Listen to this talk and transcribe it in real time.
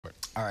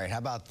All right, how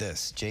about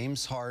this?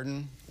 James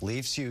Harden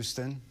leaves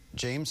Houston.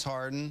 James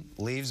Harden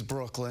leaves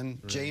Brooklyn.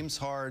 Right. James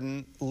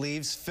Harden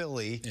leaves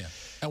Philly. Yeah.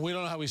 And we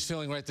don't know how he's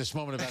feeling right this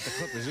moment about the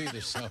Clippers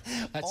either, so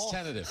that's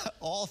tentative.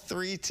 All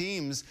three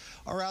teams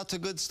are out to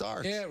good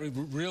starts. Yeah,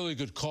 really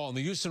good call. And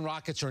the Houston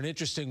Rockets are an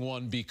interesting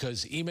one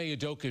because Ime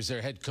Udoka is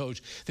their head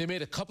coach. They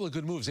made a couple of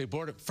good moves. They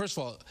brought, first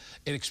of all,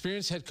 an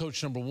experienced head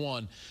coach, number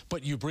one,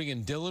 but you bring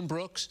in Dillon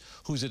Brooks,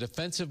 who's a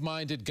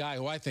defensive-minded guy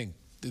who I think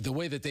the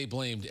way that they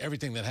blamed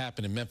everything that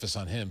happened in Memphis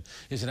on him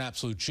is an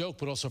absolute joke,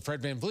 but also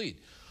Fred VanVleet,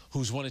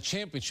 who's won a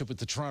championship with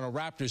the Toronto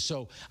Raptors.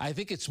 So I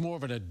think it's more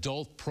of an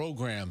adult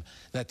program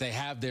that they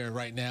have there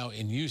right now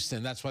in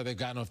Houston. That's why they've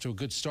gotten off to a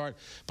good start.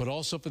 But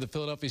also for the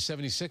Philadelphia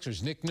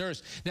 76ers, Nick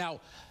Nurse.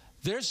 Now,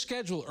 their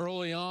schedule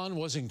early on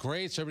wasn't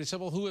great. So everybody said,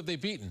 well, who have they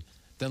beaten?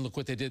 Then look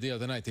what they did the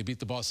other night. They beat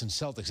the Boston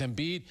Celtics.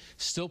 Embiid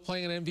still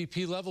playing at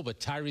MVP level,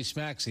 but Tyrese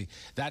Maxey,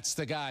 that's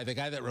the guy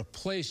that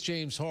replaced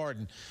James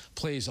Harden,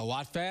 plays a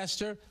lot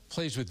faster,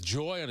 plays with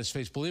joy on his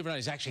face. Believe it or not,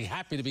 he's actually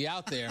happy to be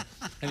out there,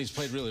 and he's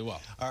played really well.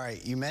 All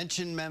right, you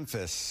mentioned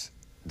Memphis.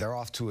 They're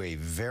off to a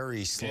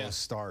very slow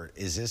start.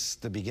 Is this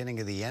the beginning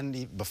of the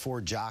end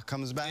before Ja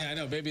comes back? Yeah, I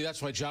know. Maybe that's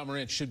why Ja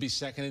Morant should be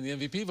second in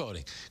the MVP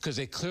voting, because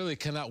they clearly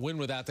cannot win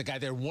without the guy.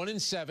 They're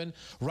 1-7.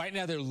 Right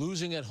now, they're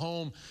losing at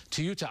home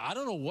to Utah. I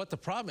don't know what the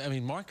problem is. I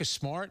mean, Marcus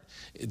Smart,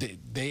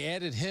 they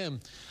added him.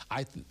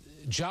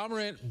 Ja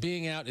Morant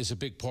being out is a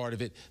big part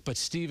of it, but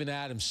Steven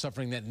Adams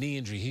suffering that knee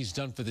injury, he's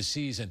done for the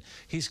season.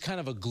 He's kind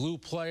of a glue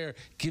player,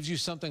 gives you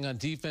something on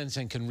defense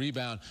and can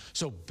rebound.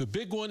 So the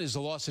big one is the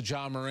loss of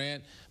Ja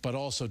Morant, but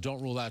also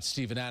don't rule out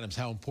Steven Adams,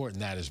 how important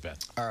that has been.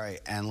 All right,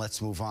 and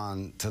let's move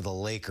on to the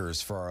Lakers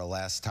for our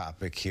last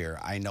topic here.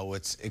 I know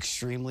it's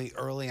extremely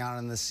early on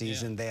in the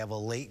season. They have a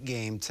late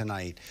game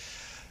tonight.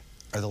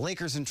 Are the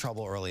Lakers in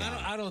trouble early on?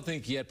 I don't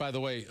think yet. By the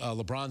way,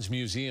 LeBron's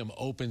Museum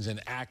opens in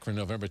Akron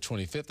November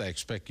 25th. I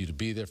expect you to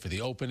be there for the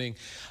opening.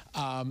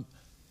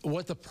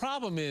 What the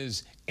problem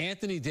is,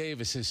 Anthony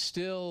Davis is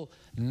still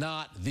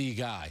not the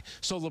guy.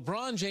 So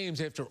LeBron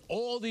James, after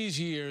all these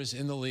years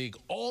in the league,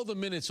 all the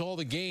minutes, all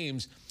the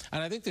games,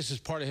 and I think this is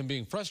part of him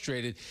being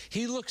frustrated,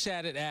 he looks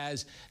at it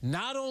as,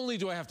 not only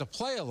do I have to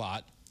play a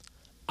lot,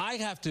 I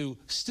have to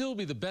still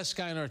be the best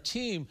guy on our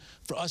team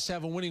for us to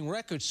have a winning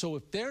record. So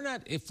if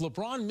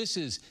LeBron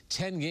misses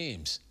 10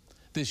 games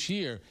this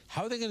year,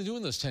 how are they going to do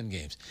in those 10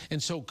 games?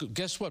 And so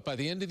guess what? By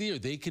the end of the year,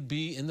 they could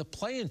be in the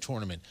play-in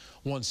tournament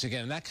once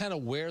again. And that kind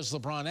of wears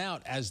LeBron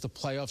out as the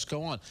playoffs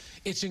go on.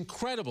 It's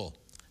incredible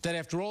that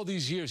after all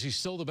these years, he's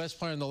still the best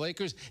player in the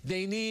Lakers.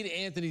 They need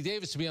Anthony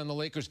Davis to be on the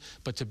Lakers.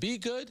 But to be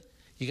good,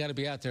 you got to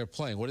be out there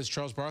playing. What does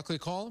Charles Barkley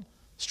call him?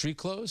 Street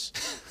clothes?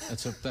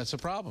 That's a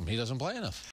problem. He doesn't play enough.